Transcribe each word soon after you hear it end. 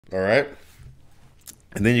All right.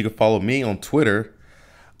 And then you can follow me on Twitter,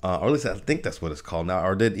 or at least I think that's what it's called now.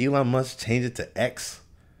 Or did Elon Musk change it to X?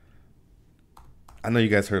 I know you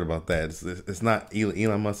guys heard about that. It's not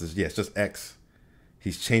Elon Musk. Yeah, it's just X.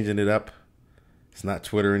 He's changing it up. It's not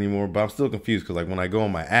Twitter anymore. But I'm still confused because like when I go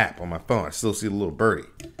on my app on my phone, I still see the little birdie.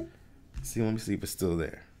 See, let me see if it's still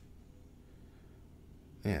there.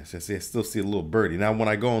 Yeah, so I still see a little birdie. Now when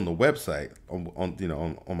I go on the website on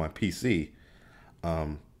my PC,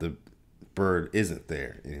 the bird isn't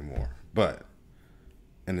there anymore. But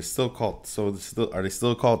and it's still called. So it's still are they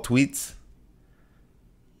still called tweets?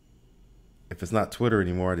 If it's not Twitter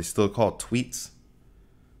anymore, are they still called tweets?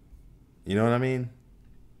 You know what I mean?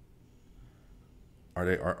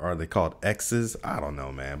 Are they called X's? I don't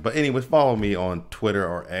know, man. But anyways, follow me on Twitter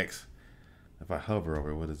or X. If I hover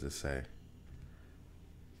over, what does it say?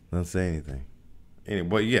 Doesn't say anything. Anyway,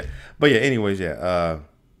 but yeah. Anyways, on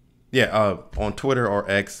Twitter or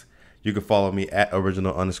X, you can follow me at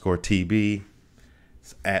original underscore TB.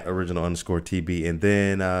 It's at original underscore TB, and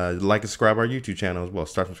then like and subscribe our YouTube channel as well.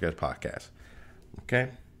 Start from Scratch Podcast. Okay,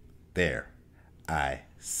 there. I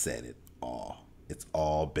said it all. It's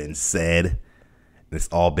all been said. It's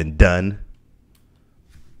all been done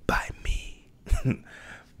by me.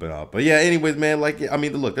 But yeah. Anyways, man. Like I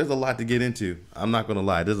mean, look. There's a lot to get into. I'm not gonna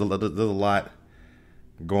lie. There's a lot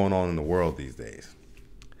going on in the world these days.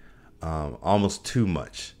 Almost too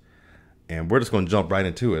much. And we're just gonna jump right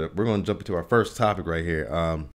into it. We're gonna jump into our first topic right here.